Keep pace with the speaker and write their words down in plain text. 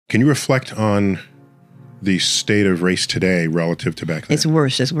Can you reflect on the state of race today relative to back then? It's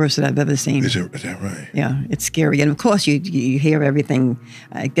worse. It's worse than I've ever seen. Is that right? Yeah, it's scary. And of course, you hear everything.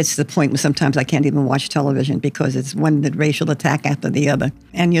 It gets to the point where sometimes I can't even watch television because it's one racial attack after the other.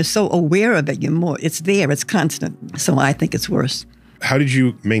 And you're so aware of it, it's there, it's constant. So I think it's worse. How did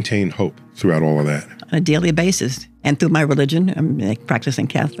you maintain hope throughout all of that? On a daily basis. And through my religion, I'm practicing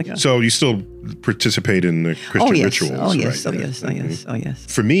Catholic. So you still participate in the Christian rituals, Oh, yes. right? Oh, yes.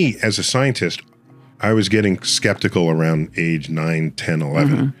 For me, as a scientist, I was getting skeptical around age 9, 10,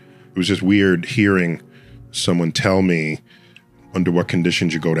 11. Mm-hmm. It was just weird hearing someone tell me under what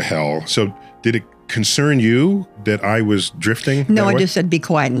conditions you go to hell. So did it concern you that I was drifting? No, I just said be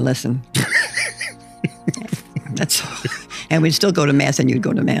quiet and listen. That's all. And we'd still go to Mass, and you'd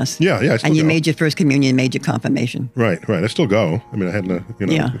go to Mass. Yeah. I still and you go. made your first communion, made your confirmation. Right. I still go. I mean, I had to,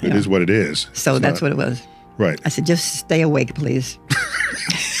 it is what it is. So that's what it was. Right. I said, just stay awake, please.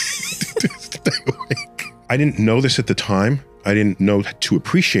 Stay awake. I didn't know this at the time. I didn't know to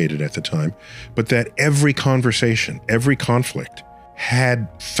appreciate it at the time, but that every conversation, every conflict had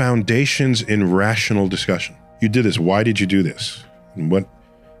foundations in rational discussion. You did this. Why did you do this? And what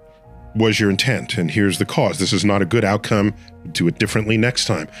was your intent? And here's the cause. This is not a good outcome. Do it differently next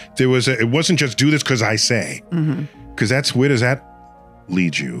time. It wasn't just do this because I say, because where does that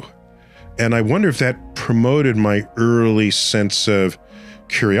lead you? And I wonder if that promoted my early sense of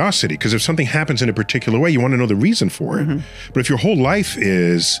curiosity, because if something happens in a particular way, you want to know the reason for it. But if your whole life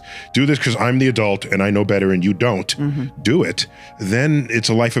is do this because I'm the adult and I know better and you don't do it, then it's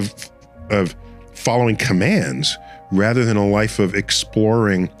a life of following commands rather than a life of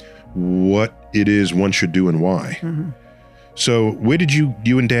exploring what it is one should do and why. So where did you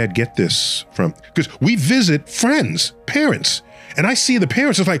and Dad get this from? Because we visit friends, parents, and I see the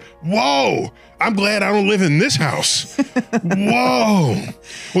parents, it's like, whoa, I'm glad I don't live in this house. Whoa.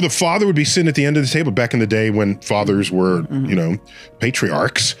 Well, the father would be sitting at the end of the table back in the day when fathers were,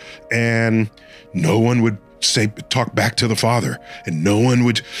 patriarchs, and no one would talk back to the father, and no one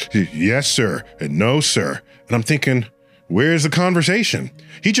would, yes, sir, and no, sir. And I'm thinking, where's the conversation?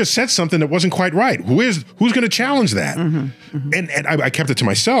 He just said something that wasn't quite right. Who's going to challenge that? And I kept it to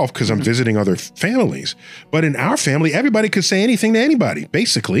myself because I'm visiting other families. But in our family, everybody could say anything to anybody,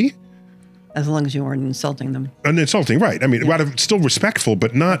 basically. As long as you weren't insulting them. And insulting, right. I mean, still respectful,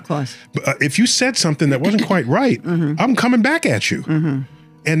 but not. Of course. If you said something that wasn't quite right, I'm coming back at you.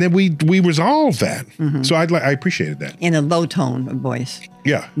 And then we resolved that. So I appreciated that. In a low tone of voice.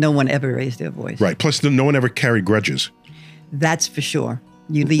 Yeah. No one ever raised their voice. Right. Plus, no one ever carried grudges. That's for sure.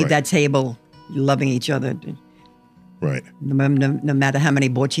 You leave that table loving each other. Right. No matter how many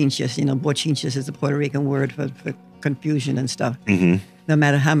bochinches, bochinches is a Puerto Rican word for confusion and stuff. No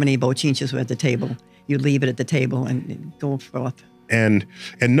matter how many bochinches were at the table, you leave it at the table and go forth. And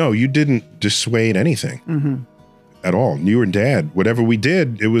no, you didn't dissuade anything at all. You and Dad, whatever we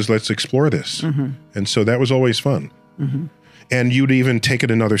did, it was let's explore this. And so that was always fun. And you'd even take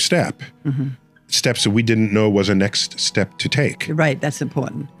it another step. Steps that we didn't know was a next step to take. Right, that's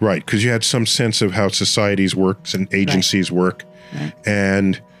important. Right, because you had some sense of how societies work and agencies work. Right.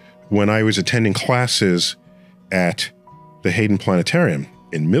 And when I was attending classes at the Hayden Planetarium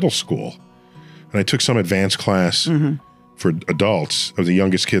in middle school, and I took some advanced class for adults, I was the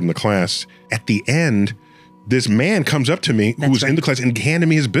youngest kid in the class. At the end, this man comes up to me who was in the class and handed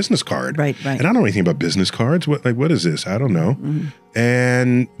me his business card. Right. And I don't know anything about business cards. What is this? I don't know.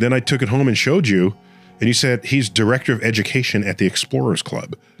 And then I took it home and showed you, and you said, he's director of education at the Explorers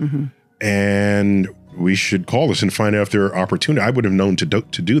Club. And we should call this and find out if there are opportunities. I would have known to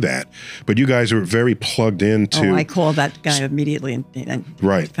do that. But you guys are very plugged into. Oh, I called that guy immediately.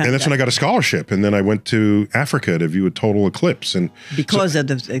 Right. And that's when I got a scholarship. And then I went to Africa to view a total eclipse. And because of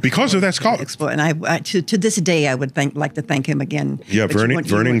that scholarship. And I to this day, I would like to thank him again. Yeah,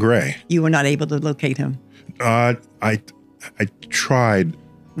 Vernon Gray. You were not able to locate him. I tried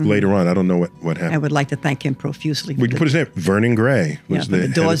later on. I don't know what happened. I would like to thank him profusely. We can put his name. Vernon Gray was the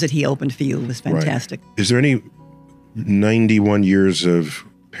doors that he opened for you was fantastic. Right. Is there any 91 years of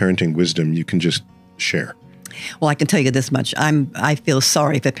parenting wisdom you can just share? Well, I can tell you this much. I feel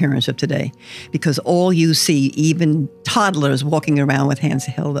sorry for parents of today because all you see, even toddlers walking around with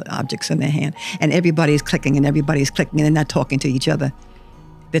handheld objects in their hand, and everybody's clicking and they're not talking to each other.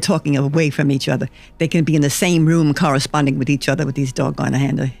 They're talking away from each other. They can be in the same room corresponding with each other with these doggone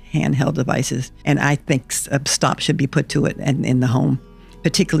handheld devices. And I think a stop should be put to it in the home,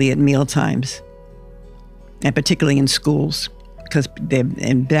 particularly at meal times and particularly in schools, because they're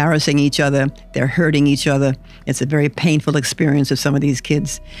embarrassing each other. They're hurting each other. It's a very painful experience of some of these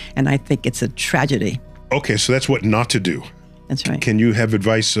kids. And I think it's a tragedy. Okay, so that's what not to do. That's right. Can you have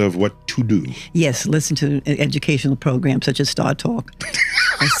advice of what to do? Yes, listen to educational programs such as Star Talk,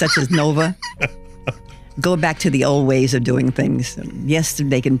 and such as Nova. Go back to the old ways of doing things. Yes,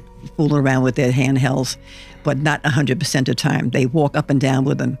 they can fool around with their handhelds, but not 100% of the time. They walk up and down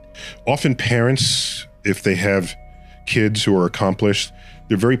with them. Often parents, if they have kids who are accomplished,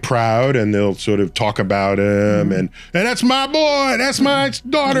 they're very proud and they'll sort of talk about him and that's my boy, that's my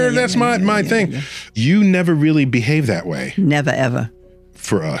daughter, that's my thing. Yeah. You never really behave that way. Never, ever.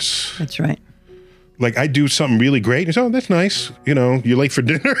 For us. That's right. Like I do something really great and you say, oh, that's nice. You know, you're late for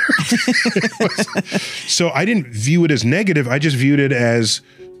dinner. So I didn't view it as negative. I just viewed it as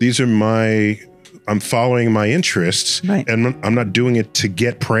I'm following my interests, right. And I'm not doing it to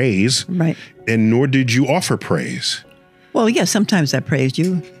get praise. Right. And nor did you offer praise. Well, yeah, sometimes I praised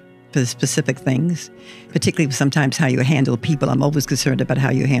you for specific things, particularly sometimes how you handle people. I'm always concerned about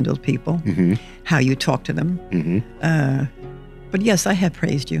how you handle people, mm-hmm. how you talk to them. Mm-hmm. But yes, I have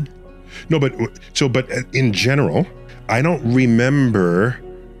praised you. No, but in general, I don't remember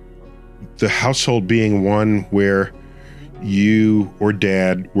the household being one where you or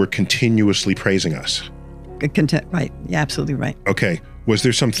Dad were continuously praising us. Right. You're absolutely right. Okay. Was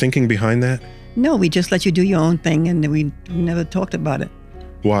there some thinking behind that? No, we just let you do your own thing, and we never talked about it.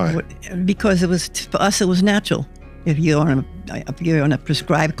 Why? Because for us, it was natural. If you're on a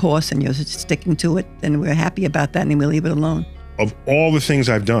prescribed course and you're sticking to it, then we're happy about that, and we leave it alone. Of all the things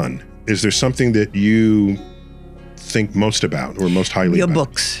I've done, is there something that you think most about or most highly your about? Your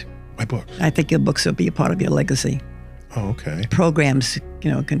books. My books. I think your books will be a part of your legacy. Oh, okay. Programs,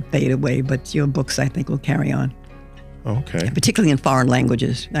 can fade away, but your books, I think, will carry on. Oh, okay. Particularly in foreign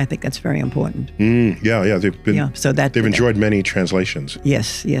languages. I think that's very important. Yeah. They've enjoyed many translations.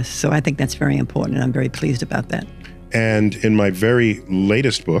 Yes. So I think that's very important, and I'm very pleased about that. And in my very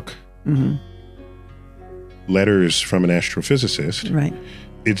latest book, mm-hmm. Letters from an Astrophysicist, right.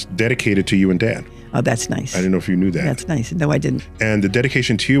 It's dedicated to you and Dad. Oh, that's nice. I didn't know if you knew that. That's nice. No, I didn't. And the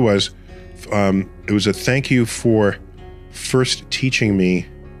dedication to you was, it was a thank you for first teaching me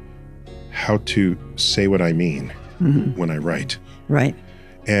how to say what I mean mm-hmm. when I write. Right.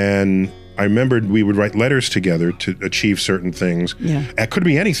 And I remembered we would write letters together to achieve certain things. Yeah. It could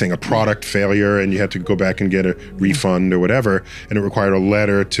be anything, a product failure, and you had to go back and get a refund or whatever, and it required a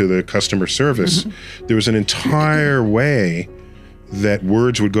letter to the customer service. Mm-hmm. There was an entire way that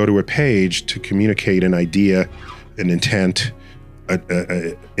words would go to a page to communicate an idea, an intent,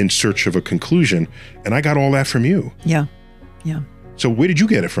 in search of a conclusion. And I got all that from you. Yeah. So where did you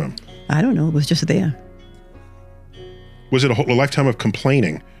get it from? I don't know. It was just there. Was it a lifetime of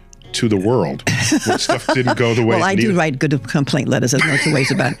complaining to the world when stuff didn't go the way Well, it I needed? do write good complaint letters. There's no two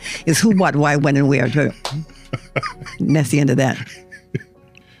ways about it. It's who, what, why, when, and where. And that's the end of that.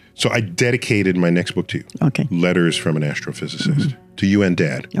 So I dedicated my next book to you. Okay. Letters from an Astrophysicist. To you and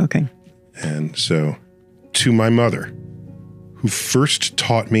Dad. Okay. And so to my mother, who first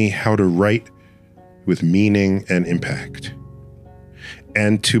taught me how to write with meaning and impact.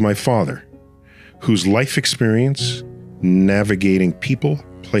 And to my father, whose life experience navigating people,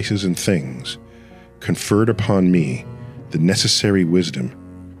 places, and things conferred upon me the necessary wisdom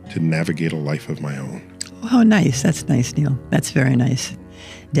to navigate a life of my own. Oh, nice. That's nice, Neil. That's very nice.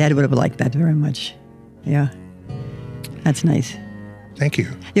 Dad would have liked that very much. Yeah. That's nice. Thank you.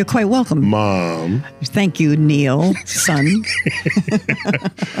 You're quite welcome. Mom. Thank you, Neil, son.